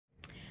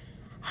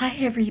Hi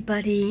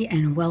everybody,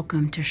 and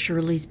welcome to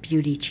Shirley's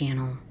Beauty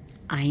Channel.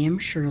 I am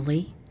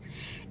Shirley.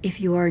 If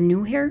you are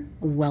new here,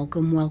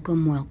 welcome,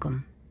 welcome,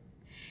 welcome.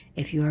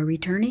 If you are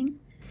returning,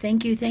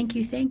 thank you, thank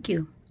you, thank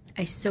you.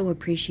 I so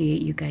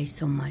appreciate you guys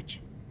so much.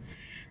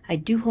 I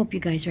do hope you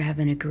guys are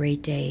having a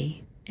great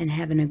day and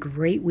having a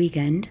great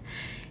weekend.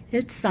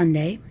 It's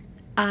Sunday.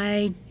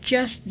 I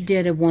just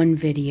did one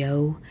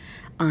video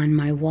on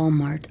my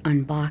Walmart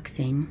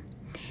unboxing.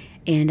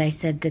 And I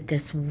said that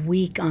this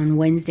week on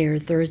Wednesday or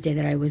Thursday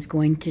that I was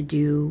going to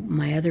do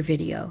my other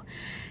video.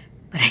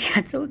 But I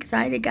got so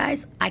excited,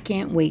 guys. I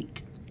can't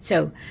wait.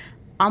 So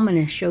I'm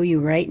going to show you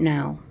right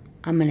now.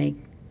 I'm going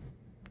to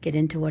get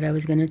into what I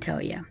was going to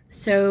tell you.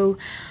 So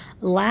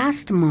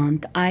last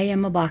month, I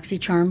am a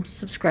BoxyCharm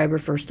subscriber,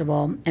 first of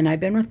all. And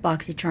I've been with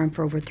BoxyCharm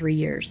for over 3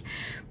 years.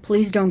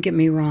 Please don't get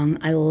me wrong.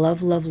 I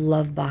love, love,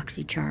 love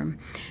BoxyCharm.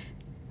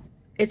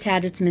 It's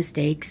had its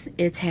mistakes.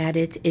 It's had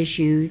its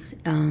issues.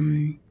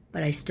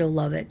 But I still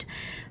love it.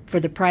 For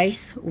the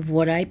price of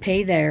what I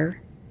pay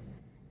there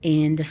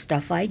and the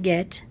stuff I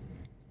get,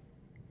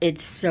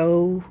 it's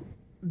so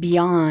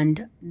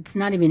beyond, it's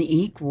not even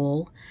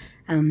equal.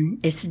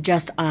 It's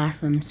just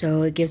awesome.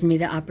 So it gives me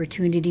the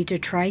opportunity to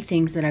try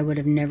things that I would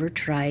have never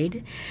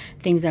tried,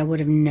 things I would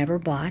have never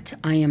bought.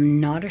 I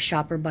am not a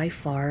shopper by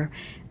far.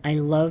 I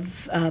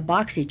love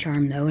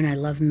BoxyCharm though, and I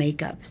love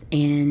makeup.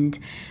 And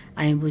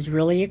I was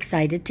really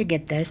excited to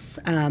get this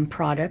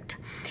product.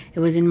 It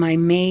was in my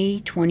May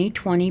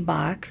 2020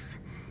 box.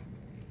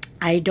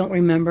 I don't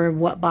remember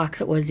what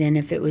box it was in,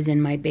 if it was in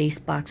my base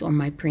box or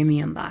my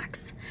premium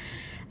box.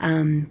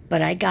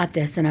 But I got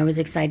this, and I was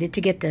excited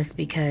to get this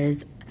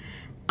because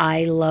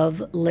I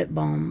love lip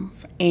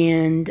balms,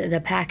 and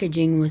the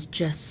packaging was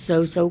just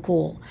so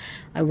cool.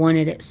 I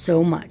wanted it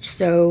so much.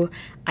 So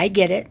I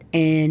get it,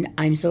 and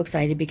I'm so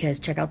excited because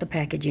check out the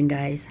packaging,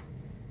 guys.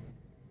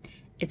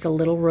 It's a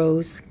little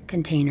rose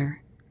container.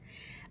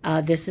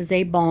 This is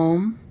a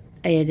balm.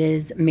 It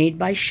is made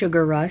by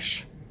Sugar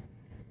Rush.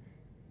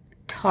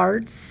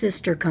 Tarte's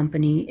sister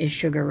company is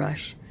Sugar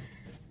Rush.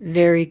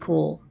 Very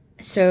cool.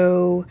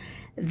 So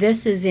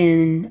this is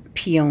in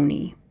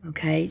peony.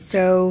 Okay,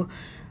 so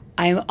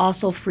I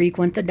also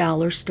frequent the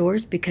dollar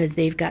stores because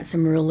they've got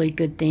some really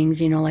good things.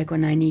 You know, like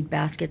when I need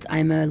baskets,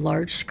 I'm a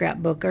large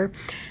scrapbooker.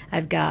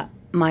 I've got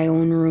my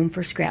own room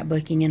for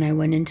scrapbooking, and I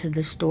went into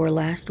the store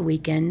last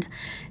weekend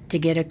to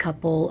get a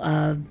couple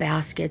of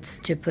baskets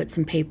to put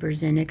some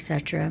papers in,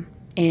 etc.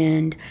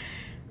 And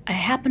I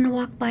happened to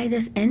walk by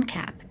this end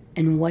cap,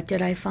 and what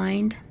did I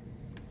find?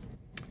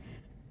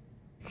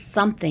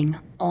 Something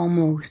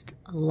almost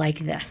like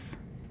this.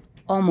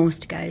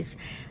 Almost, guys.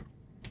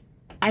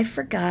 I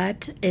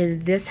forgot,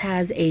 this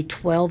has a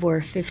 $12 or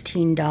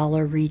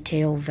 $15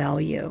 retail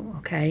value,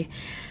 okay?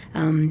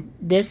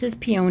 This is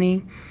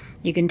peony.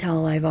 You can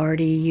tell I've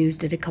already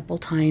used it a couple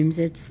times.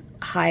 It's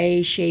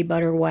high shea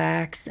butter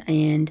wax,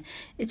 and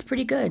it's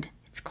pretty good.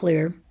 It's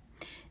clear,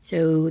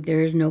 so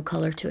there's no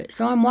color to it.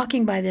 So I'm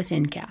walking by this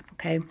end cap,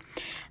 okay?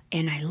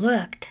 And I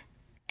looked,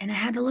 and I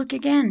had to look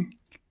again.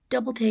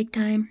 Double take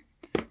time.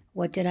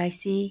 What did I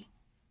see?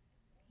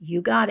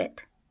 You got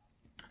it.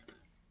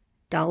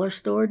 Dollar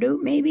store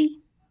dupe,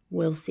 maybe?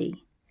 We'll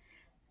see.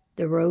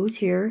 The rose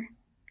here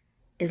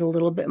is a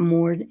little bit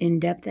more in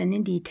depth and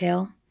in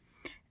detail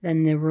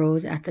than the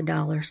rose at the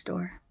dollar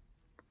store.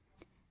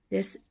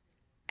 This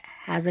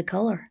has a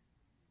color.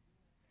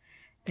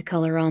 The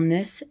color on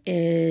this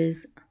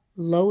is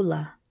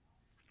Lola.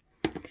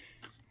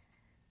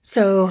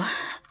 So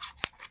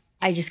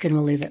I just couldn't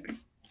believe it.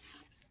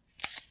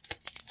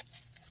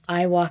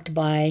 I walked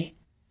by,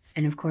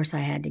 and of course I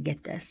had to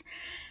get this.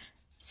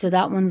 So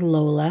that one's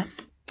Lola,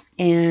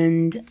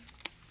 and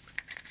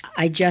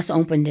I just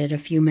opened it a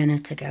few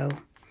minutes ago,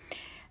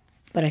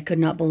 but I could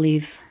not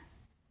believe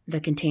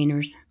the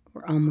containers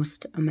were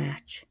almost a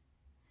match.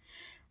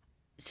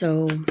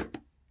 So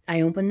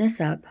I opened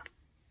this up.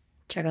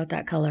 Check out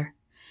that color.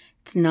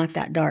 It's not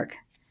that dark.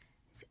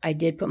 I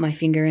did put my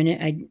finger in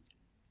it.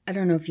 I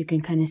don't know if you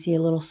can kind of see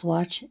a little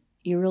swatch.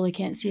 You really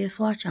can't see a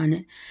swatch on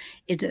it.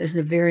 It is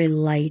a very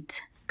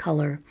light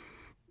color,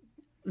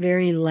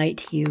 very light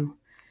hue.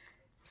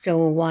 So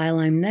while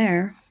I'm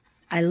there,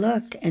 I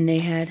looked, and they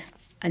had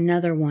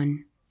another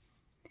one.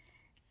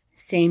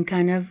 Same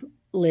kind of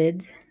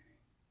lids.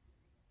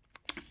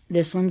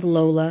 This one's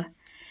Lola,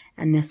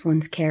 and this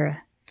one's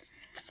Cara.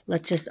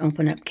 Let's just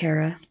open up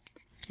Cara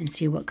and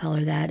see what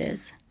color that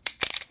is.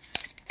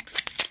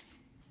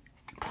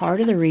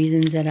 Part of the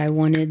reasons that I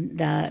wanted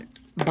that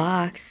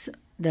box,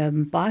 the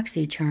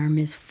BoxyCharm,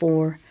 is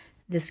for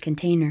this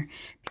container,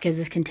 because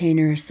this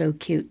container is so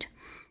cute.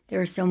 There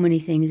are so many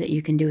things that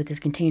you can do with this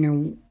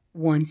container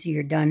once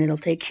you're done. It'll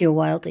take you a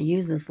while to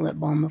use this lip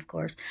balm, of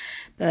course.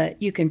 But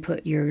you can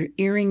put your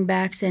earring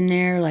backs in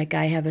there. Like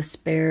I have a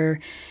spare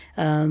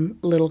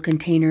little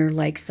container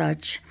like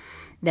such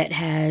that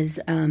has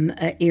an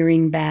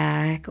earring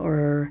back,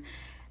 or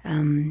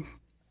a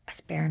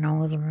spare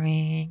nose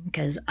ring,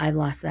 because I've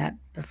lost that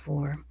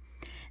before.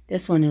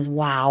 This one is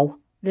wow.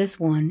 This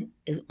one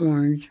is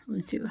orange.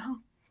 Let's see how.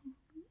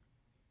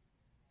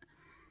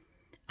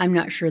 I'm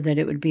not sure that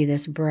it would be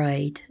this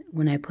bright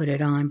when I put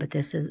it on, but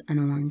this is an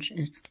orange.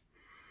 It's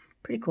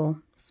pretty cool.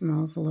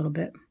 Smells a little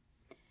bit.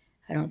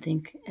 I don't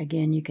think,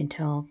 again, you can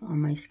tell on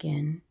my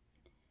skin.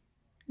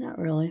 Not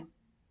really.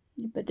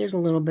 But there's a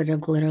little bit of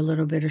glitter, a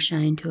little bit of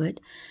shine to it.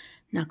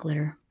 Not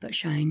glitter, but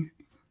shine.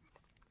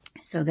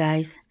 So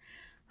guys,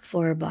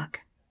 for $1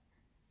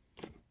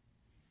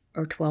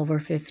 or 12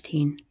 or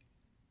 15,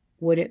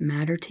 would it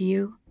matter to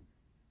you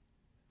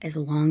as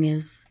long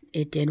as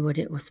it did what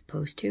it was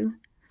supposed to?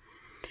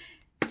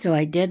 So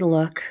I did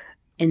look,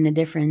 and the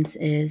difference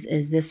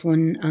is this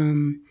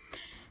one,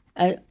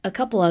 a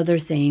couple other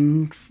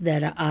things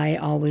that I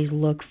always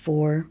look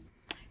for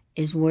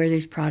is where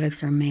these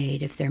products are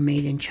made. If they're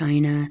made in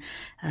China,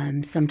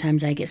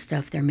 sometimes I get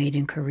stuff they're made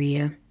in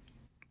Korea.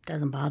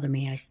 Doesn't bother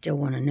me, I still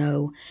want to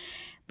know.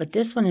 But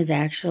this one is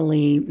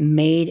actually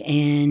made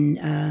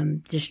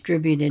and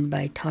distributed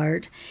by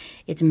Tarte.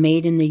 It's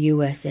made in the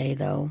USA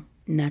though,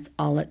 and that's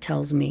all it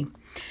tells me.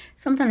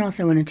 Something else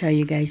I want to tell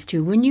you guys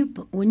too, when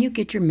you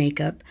get your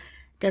makeup,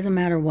 doesn't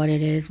matter what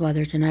it is,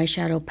 whether it's an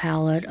eyeshadow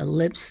palette, a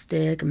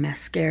lipstick, a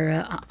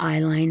mascara, an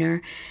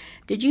eyeliner.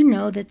 Did you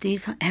know that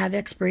these have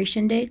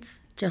expiration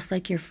dates, just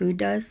like your food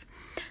does?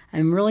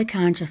 I'm really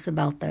conscious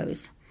about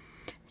those.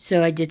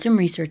 So I did some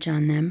research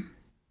on them.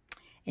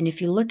 And if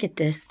you look at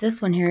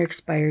this one here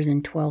expires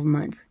in 12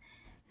 months.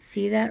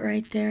 See that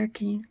right there?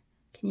 Can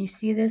you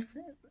see this?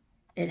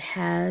 It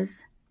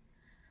has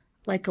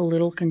like a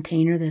little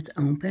container that's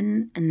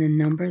open, and the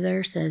number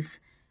there says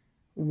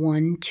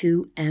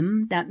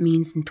 12M. That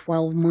means in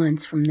 12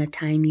 months from the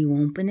time you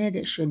open it,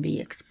 it should be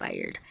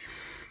expired.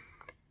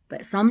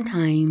 But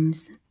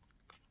sometimes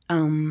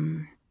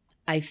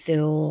I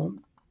feel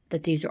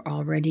that these are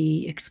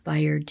already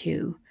expired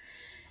too,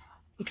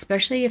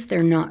 especially if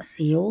they're not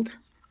sealed,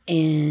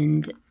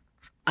 and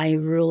I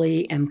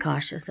really am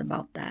cautious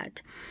about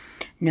that.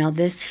 Now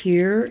this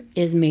here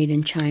is made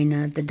in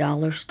China. The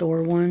dollar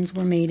store ones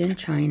were made in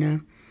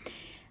China.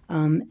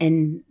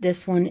 And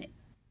this one,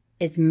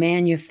 it's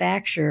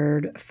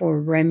manufactured for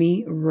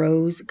Remy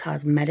Rose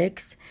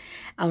Cosmetics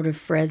out of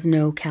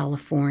Fresno,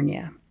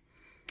 California,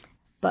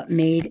 but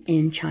made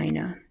in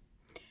China.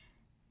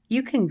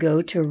 You can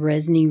go to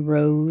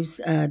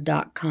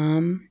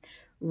resnyrose.com,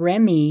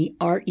 Remy,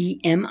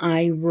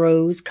 R-E-M-I,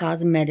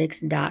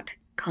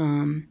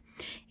 rosecosmetics.com.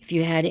 If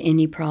you had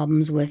any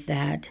problems with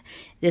that,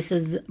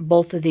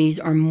 both of these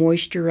are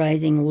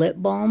moisturizing lip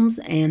balms,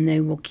 and they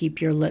will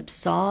keep your lips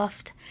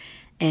soft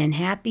and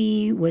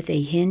happy with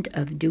a hint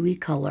of dewy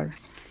color.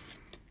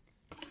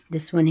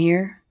 This one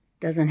here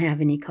doesn't have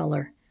any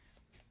color.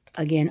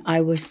 Again, I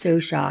was so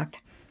shocked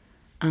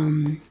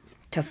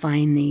to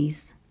find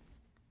these.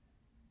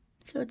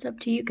 So it's up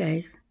to you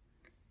guys.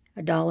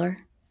 $1.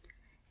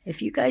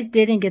 If you guys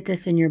didn't get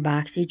this in your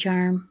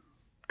BoxyCharm,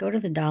 go to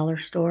the dollar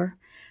store.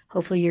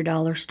 Hopefully your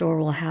dollar store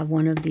will have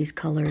one of these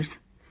colors.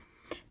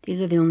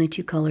 These are the only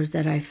two colors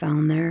that I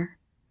found there.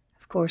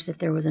 Of course, if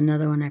there was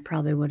another one, I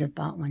probably would have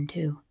bought one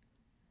too.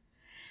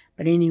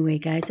 But anyway,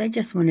 guys, I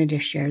just wanted to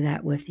share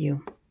that with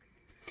you.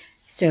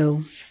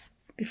 So,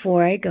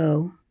 before I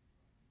go,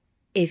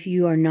 if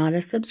you are not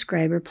a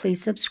subscriber, please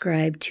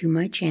subscribe to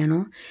my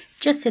channel.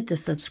 Just hit the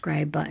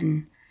subscribe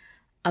button.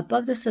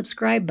 Above the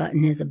subscribe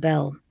button is a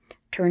bell.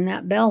 Turn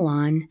that bell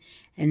on,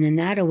 and then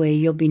that way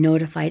you'll be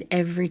notified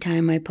every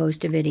time I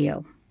post a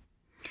video.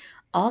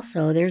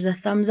 Also, there's a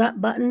thumbs up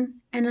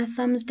button and a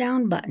thumbs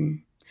down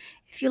button.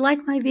 If you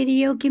like my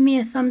video, give me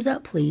a thumbs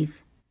up,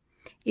 please.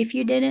 If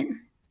you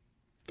didn't,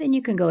 then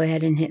you can go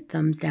ahead and hit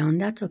thumbs down.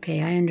 That's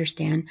okay, I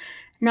understand.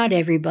 Not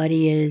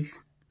everybody is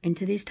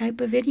into these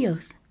type of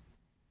videos.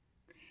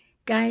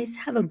 Guys,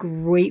 have a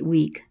great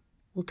week.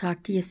 We'll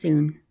talk to you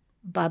soon.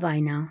 Bye-bye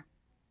now.